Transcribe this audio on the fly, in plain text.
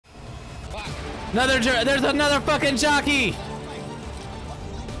There's another fucking jockey.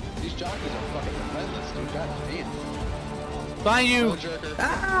 These jockeys are fucking relentless, dude. God damn. Find you. Oh, jerker.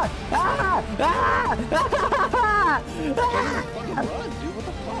 Fucking run, dude. What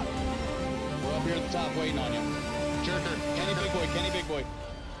the fuck? We're up here at the top waiting on you. Jerker. Kenny Big Boy. Kenny Big Boy.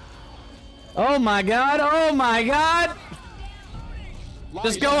 Oh my god. Oh my god.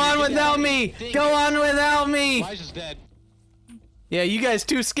 Just go on without me. Go on without me. Elijah's dead. Yeah, you guys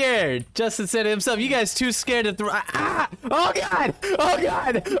too scared. Justin said it himself. You guys too scared to throw. Ah! Oh god! Oh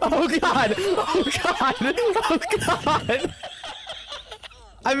god! Oh god! Oh god! Oh god!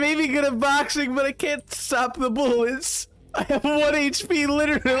 I may be good at boxing, but I can't stop the bullets. I have 1 HP,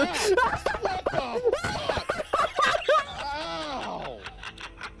 literally. What the fuck? Ow!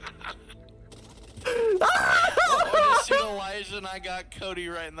 I just seen Elijah and I got Cody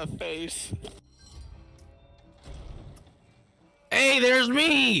right in the face. Hey, there's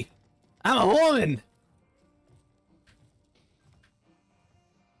me! I'm a woman!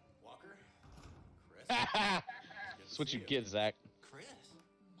 Walker? Chris? That's what you get, Zach. Chris?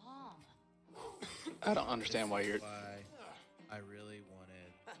 Mom. I don't understand why you're... I really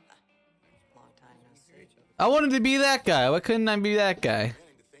wanted. Long time no see. I wanted to be that guy. Why couldn't I be that guy?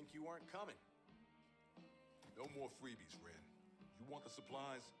 Beginning to think you weren't coming. No more freebies, Ren. You want the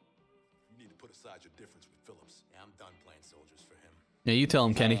supplies? You need to put aside your difference with Phillips. Yeah, I'm done playing soldiers for him. Yeah, you tell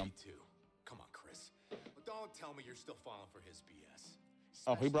him, Kenny. Me too. Come on, Chris. But don't tell me you're still falling for his BS.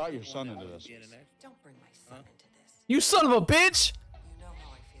 Oh, he brought your son into this. Don't bring my son into this. You son of a bitch! You know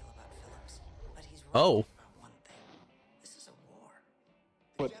how I feel about Phillips, but he's right Oh. about one thing. This is a war.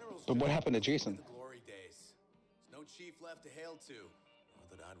 But what happened to Jason? The glory days. There's no chief left to hail to. Not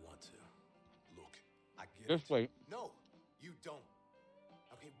that I'd want to. Look, I get Just it. wait. No, you don't.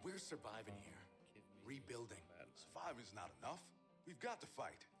 Okay, we're surviving here. Rebuilding. Surviving's not enough. We've got to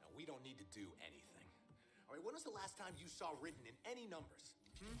fight. Now, we don't need to do anything. All right, when was the last time you saw written in any numbers?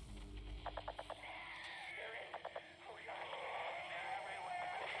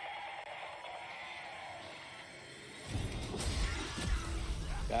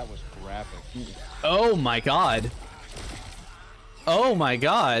 That was graphic. Oh my god. Oh my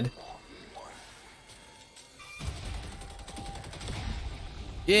god.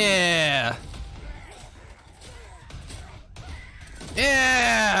 Yeah.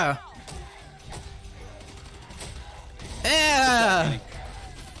 Yeah. Yeah.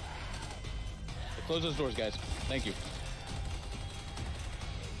 Close those doors, guys. Thank you.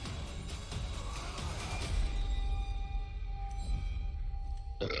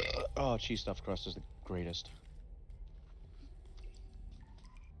 Oh, cheese stuffed crust is the greatest.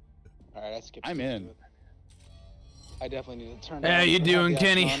 All right, I skipped. I'm in. I definitely need to turn. How you doing,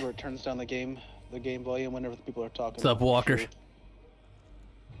 Kenny? Where it turns down the game volume whenever the people are talking. What's up, Walker?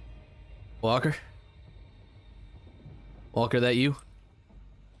 Walker? Walker, that you?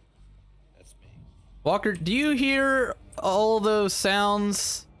 That's me. Walker, do you hear all those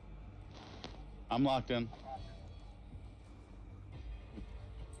sounds? I'm locked in.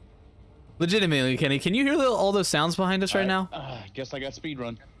 Legitimately, Kenny, can you hear all those sounds behind us right now? Guess I got speed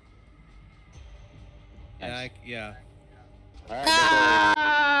run. Yeah, yeah. All right. Ah!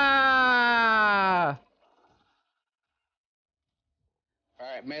 All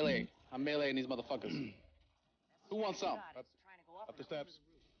right, melee. I'm meleeing these motherfuckers. Who wants some? Up the steps.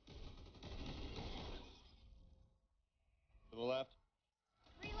 To the left.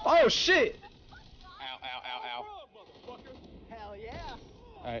 Oh shit! Ow, ow, ow, ow. Hell yeah.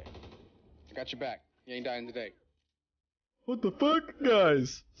 All right. I got your back. You ain't dying today. What the fuck,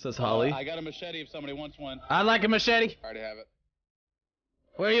 guys? Says Holly. I got a machete if somebody wants one. I'd like a machete. I already have it.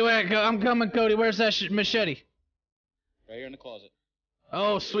 Where you at? I'm coming, Cody. Where's that machete? Right here in the closet.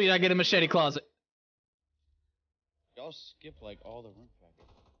 Oh, sweet. I get a machete closet. Y'all skip like all the room factors.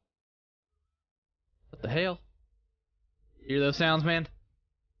 What the hell? Hear those sounds, man?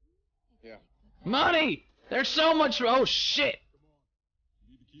 Yeah. Money! There's so much. Oh, shit.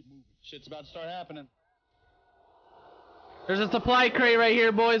 Shit's about to start happening. There's a supply crate right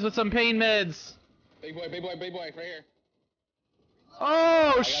here, boys, with some pain meds. Big boy, big boy, big boy, right here. Oh,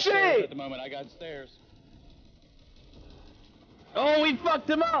 I got stairs shit! at the moment. I got stairs. Oh, we fucked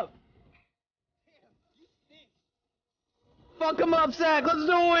him up! Fuck him up, Zach! Let's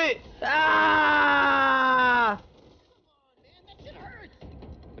do it! Ah!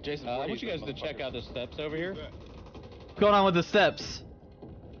 Jason, I want you guys to check out the steps over here. What's going on with the steps?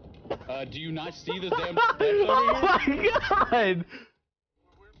 Do you not see the damn steps over here? Oh my god!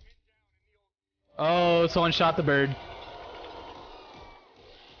 Oh, someone shot the bird.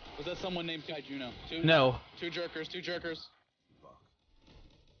 Was that someone named Kyjunno? No. Two jerkers, two jerkers.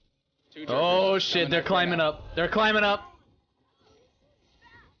 Two Oh jerkers shit, coming they're up right climbing now. up. They're climbing up.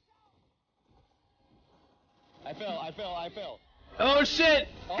 I fell. Oh shit!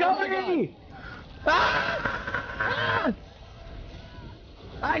 Oh Cody! Ah!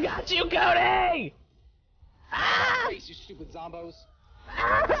 I got you, Cody! Ah! Face, you stupid zombos.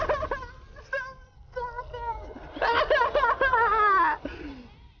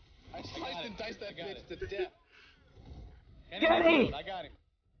 I sliced and diced that bitch to death. Kenny! I got him.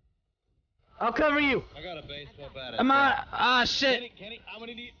 I'll cover you. I got a baseball bat. I'm on. Ah, shit. Kenny, I'm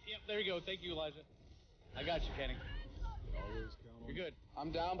gonna need. Yep, there you go. Thank you, Elijah. I got you, Kenny. You're good.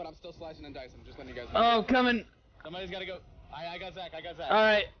 I'm down, but I'm still slicing and dicing. Just letting you guys know. Oh, coming. Somebody's gotta go. I got Zach. All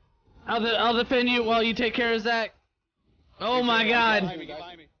right. I'll defend you while you take care of Zach. Oh my God. Behind me, get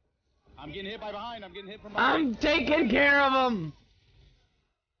behind me. I'm getting hit by behind. I'm getting hit from I'm behind. taking care of him.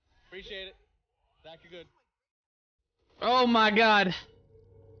 Appreciate it. Zach, you're good. Oh my God.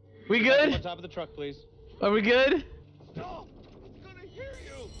 We On good? top of the truck, please. Are we good? All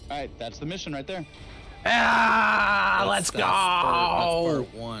right, that's the mission right there. Ah, let's go. That's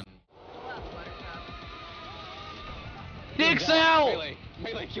part 1. Dicks out.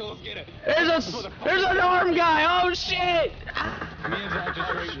 Melee, kill us, get it. There's an arm guy. Oh shit. Ah. Me and Zach just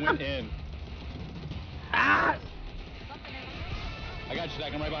straight went in. Ah. I got you,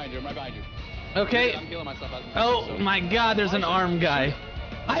 Zach. I'm right behind you. Okay. I'm killing myself. Oh my God, there's an arm guy.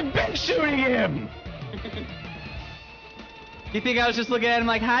 I've been shooting him. You think I was just looking at him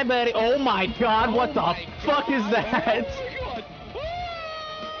like, hi, buddy? Oh my God, what the fuck is that?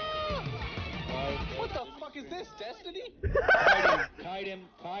 What the fuck is this, Destiny? Kite him.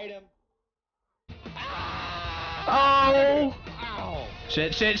 Oh! Ow.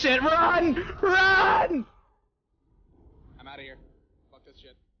 Shit! Run! I'm out of here. Fuck this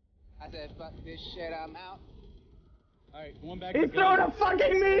shit. I said, fuck this shit, I'm out. Alright, one back. He's throwing a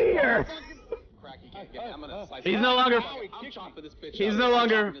fucking meteor! Crack, you can't get me. I'm gonna slice He's it. no longer. I'm chopping this bitch He's up. no I'm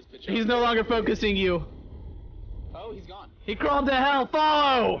longer. chopping this bitch up. He's no longer focusing you. Oh, he's gone. He crawled to hell.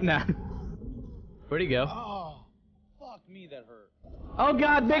 Follow! Nah. Where'd he go? Oh, fuck me, that hurt. Oh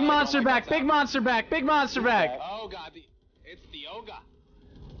God! Big monster back! Big monster back! Big monster back! Oh god, it's the Oga.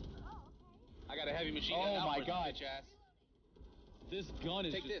 I got a heavy machine gun. Oh my god, bitch ass. This gun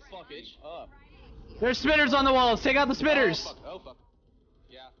is just fucking up. There's spitters on the walls. Take out the spitters. Oh fuck.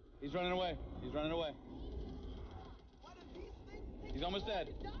 Yeah, he's running away. He's almost dead.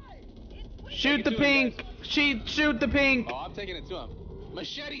 Shoot the pink. Shoot the pink. Oh, I'm taking it to him.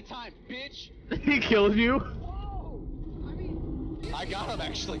 Machete time, bitch. He killed you. I got him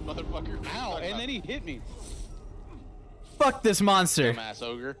actually, motherfucker. Ow, and then he hit me. Fuck this monster. Dumbass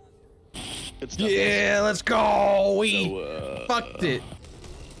ogre. Good stuff. Yeah, let's go. We fucked it.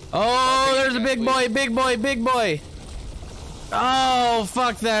 Oh, there's a big boy. Oh,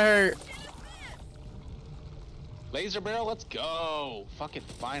 fuck, that hurt. Laser barrel, let's go. Fucking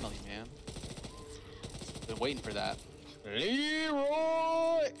finally, man. Been waiting for that.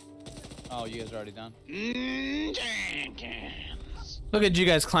 Leroy! Oh, you guys are already done? Jenkins. Look at you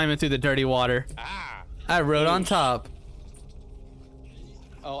guys climbing through the dirty water. Ah! I rode on top.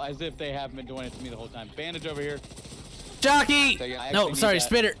 Oh, as if they haven't been doing it to me the whole time. Bandage over here. Jockey! I actually No, need sorry, that.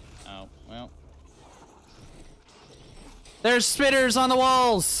 spitter. Oh, well. There's spitters on the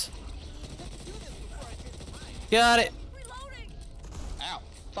walls. Got it. Ow.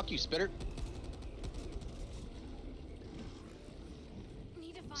 Fuck you, spitter.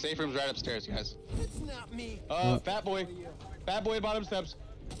 Safe room's right upstairs, guys. It's not me. Fat boy. Fat boy, bottom steps.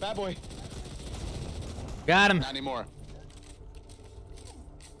 Fat boy. Got him. Not anymore.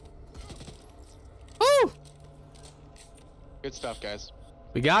 Woo! Good stuff, guys.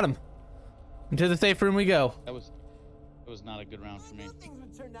 We got him. Into the safe room we go. That was not a good round for me. Things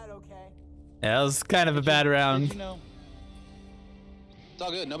would turn out okay. Yeah, that was kind of a bad Did round. you know? It's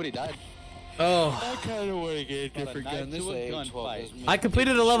all good. Nobody died. Oh. I kind of want to get a different knife gun. This to a ain't gunfight. 12 is me. I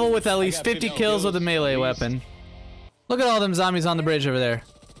completed a level with at least 50 kills with a melee weapon. Look at all them zombies on the bridge over there.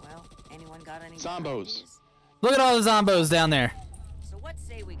 Well, anyone got any Zombos. ideas? Look at all the zombos down there. So what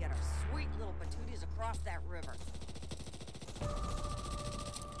say we get our sweet little patooties across that river?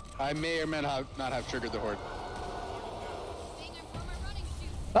 I may or may not have triggered the horde.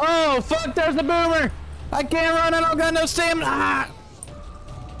 Oh, fuck, there's the boomer. I can't run, I don't got no stamina. Ah!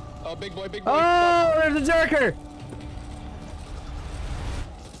 Oh, big boy, big boy. Oh, there's a jerker.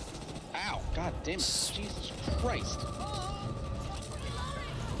 Ow. God damn it. Jesus Christ.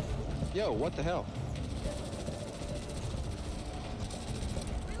 Yo, what the hell?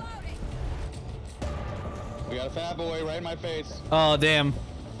 We got a fat boy right in my face. Oh, damn.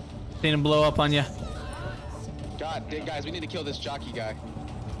 Seen him blow up on you. God, guys, we need to kill this jockey guy.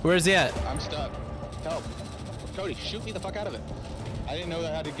 Where's he at? I'm stuck. Help. Cody, shoot me the fuck out of it. I didn't know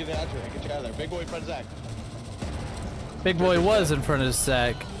how to get out of it. Get you out of there. Big boy, front Zach. Big boy was in front of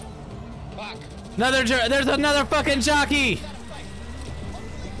Zach. Fuck. There's another fucking jockey.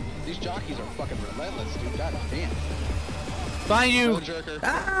 These jockeys are fucking relentless, dude. God damn. Find you. Jerker.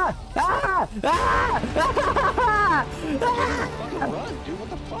 Ah! Ah! Ah! Ah! Fucking run, dude. What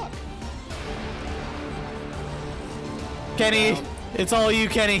the fuck? Kenny, it's all you,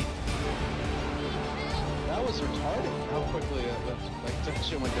 Kenny. That was retarded. How quickly that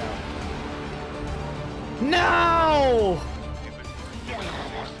shit went down. No!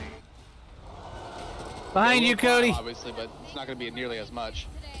 Behind you, Cody. Obviously, but it's not gonna be nearly as much.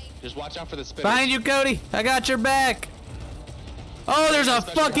 Just watch out for the spinners. Behind you, Cody. I got your back. Oh, there's a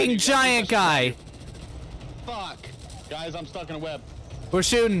fucking giant guy. Fuck. Guys, I'm stuck in a web. We're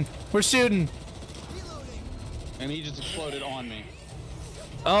shooting. We're shooting. And he just exploded on me.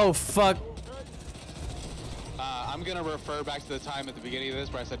 Oh, fuck. I'm gonna refer back to the time at the beginning of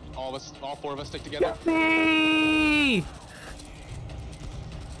this where I said all four of us stick together. Me!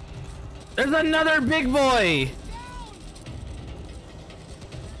 There's another big boy.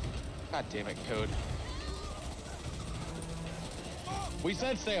 God damn it, Code. We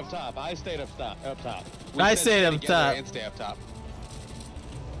said stay up top. I stayed up top. We I said stayed stay up together top. and stay up top.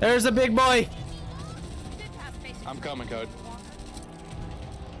 There's a big boy. I'm coming, Code.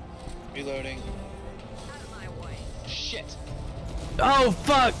 Reloading. Out of my way. Shit. Oh,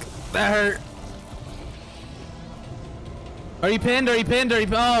 fuck. That hurt. Are you pinned? Are you pinned?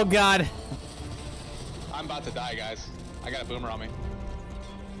 Oh, God. I'm about to die, guys. I got a boomer on me.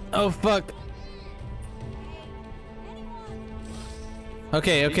 Oh, fuck.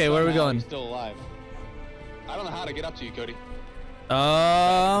 Okay, okay, where are we going? He's still alive. I don't know how to get up to you, Cody.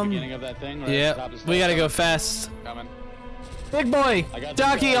 Beginning of that thing. Right at the top Yeah, of the we gotta stairs. go fast. Coming. Big boy, I got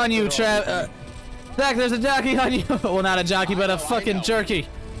jockey this guy on you, put on Trav. Zach, there's a jockey on you. Well, not a jockey, but a I fucking know. jerky. I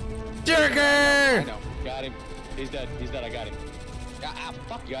Jerker! know. Got him. He's dead. He's dead. I got him.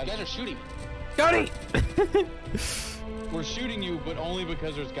 Fuck, you guys are shooting me. Cody! We're shooting you, but only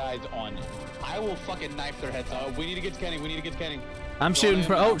because there's guys on you. I will fucking knife their heads off. We need to get to Kenny. We need to get to Kenny. I'm shooting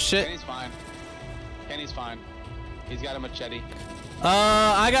for. Oh shit. Kenny's fine. Kenny's fine. He's got a machete.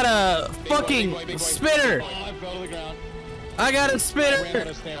 I got a Big fucking boy. spitter. Oh, I fell to the ground. I got a I ran out spitter.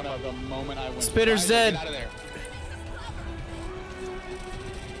 of stamina the moment I went. Spitter's Get dead. out of there.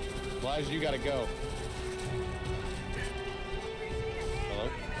 Elijah, you gotta go. Hello?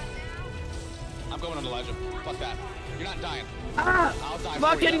 I'm going on Elijah. Fuck that. You're not dying. Ah, I'll die.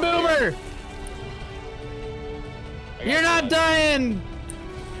 fucking for you. boomer! I got You're not you. dying.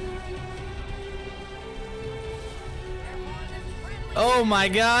 Oh my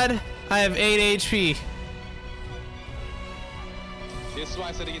God! I have 8 HP. This is why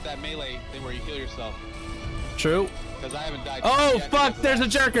I said to get that melee thing where you heal yourself. True. Because I haven't died. Oh yet fuck! because There's a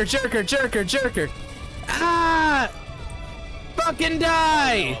of that. jerker. Ah! Fucking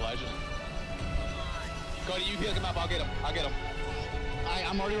die! Oh, Elijah. Cody, you heal him up. I'll get him.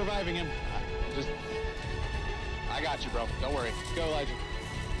 I'm already reviving him. Just. I got you, bro. Don't worry. Go, Elijah.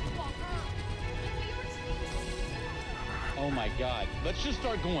 Oh my God. Let's just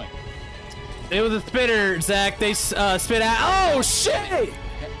start going. It was a spitter, Zach. They spit out. Oh shit!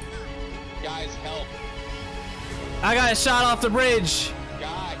 Guys, help. I got shot off the bridge.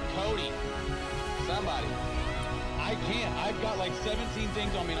 God, Cody. Somebody. I can't. I've got like 17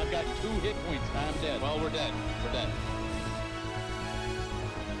 things on me and I've got 2 hit points and I'm dead. Well, we're dead. We're dead.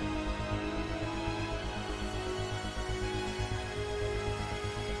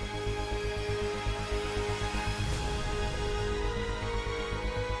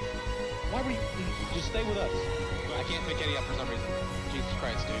 Why were you? Just stay with us. I can't pick Eddie up for some reason. Jesus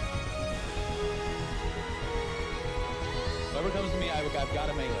Christ, dude. Whoever comes to me, I've got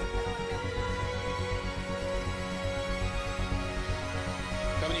a melee.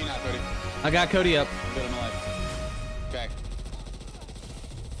 Coming to you now, Cody. I got Cody up. I'm good in my life. Okay.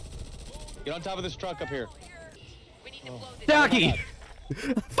 Get on top of this truck up here. Jockey!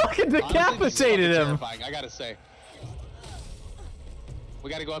 Fucking Honestly, this is decapitated fucking him. terrifying, I gotta say. We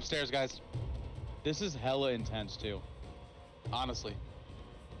gotta go upstairs, guys. This is hella intense too. Honestly.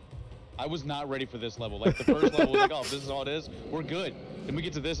 I was not ready for this level. Like the first level was like, oh, this is all it is. We're good. Then we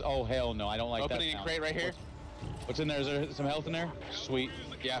get to this. Oh hell no, I don't like Opening that. a sound. crate right here. What's in there? Is there some health in there? Sweet.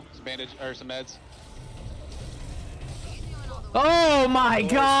 Yeah, some bandage or some meds. Oh my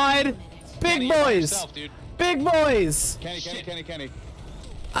God! Big Kenny, you're by boys! yourself, dude. Big boys! Kenny.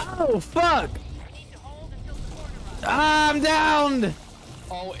 Oh fuck! I'm down!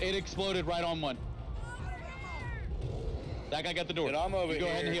 Oh, it exploded right on one. That guy got the door. Dude, I'm over You go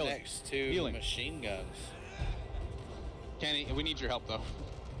ahead and here heal it. next to Healing. machine guns. Kenny, we need your help though.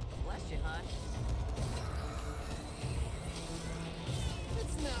 Bless you, hon.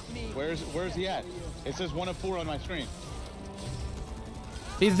 Where's he at? It says 1 of 4 on my screen.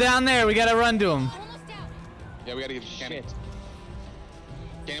 He's down there. We gotta run to him. Yeah, we gotta get Kenny. Shit.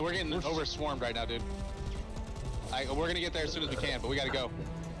 Kenny, we're getting over swarmed right now, dude. We're gonna get there as soon as we can, but we gotta go.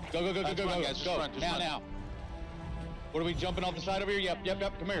 Go, Run, guys, just go. run, just Now, run. now. What are we jumping off the side over here? Yep,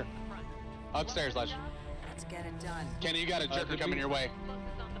 come here. Upstairs, Ledge. Let's get it done. Kenny, you got a jerker coming your way.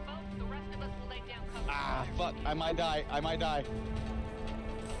 Ah, fuck, I might die.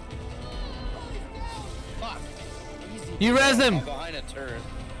 Fuck. You res him. I'm behind a turret.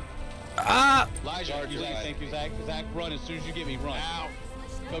 Ah. Elijah, Thank you, Zach. Zach, run as soon as you get me, run. Ow.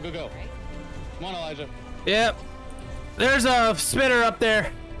 Go. Come on, Elijah. Yep. There's a spitter up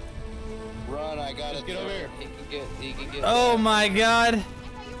there. Run, I got Just it. get over here. He can get Oh down. my God.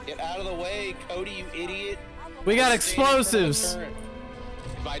 Get out of the way, Cody, you idiot. We got Just stand in front of the explosives. turret.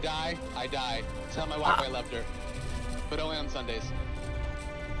 If I die, I die. Tell my wife I left her. But only on Sundays.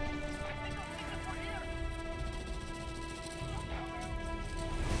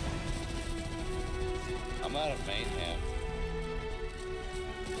 I'm out of main hand.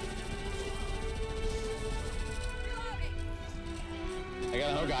 I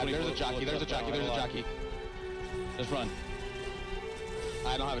got Oh God, there's a jockey. Just run.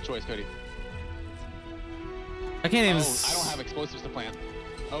 I don't have a choice, Cody. I can't even. I don't have explosives to plant.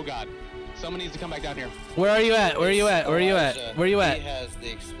 Oh God. Someone needs to come back down here. Where are you at? Elijah, Where you at? He has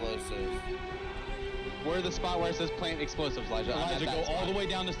the explosives. We're the spot where it says plant explosives, Elijah. I'm at Elijah, that go spot. all the way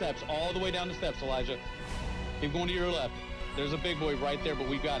down the steps. Elijah. Keep going to your left. There's a big boy right there, but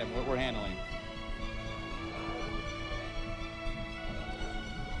we got him. We're handling.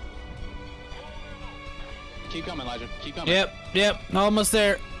 Keep coming, Elijah. Keep coming. Yep. Almost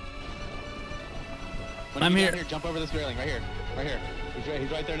there. When I'm you get here. down jump over this railing, right here.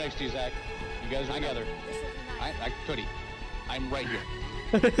 He's right there next to you, Zach. You guys are I know. together. Cody, I'm right here.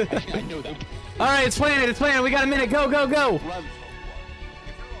 I know that. All right, it's planted. We got a minute. Go. Run.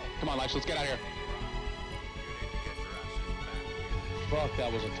 Come on, Elijah. Let's get out of here. Fuck,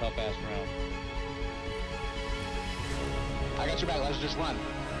 that was a tough ass round. I got your back, Elijah. Just run.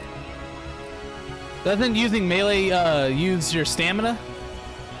 Doesn't using melee use your stamina?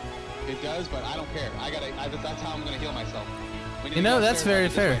 It does, but I don't care. That's how I'm gonna heal myself. We need You to know, go that's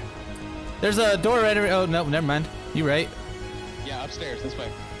upstairs, very Elijah, fair. There's a door right over. Oh no, never mind. You right. this way. Yeah, upstairs, this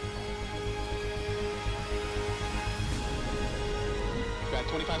way. You got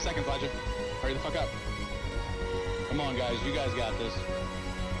 25 seconds, Elijah. Hurry the fuck up. Come on, guys. You guys got this.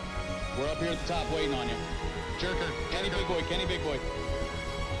 We're up here at the top waiting on you. Jerker. Kenny Big Boy.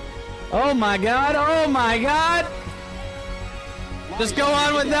 Oh my God. Just go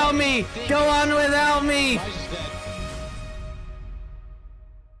on without me. Elijah's dead.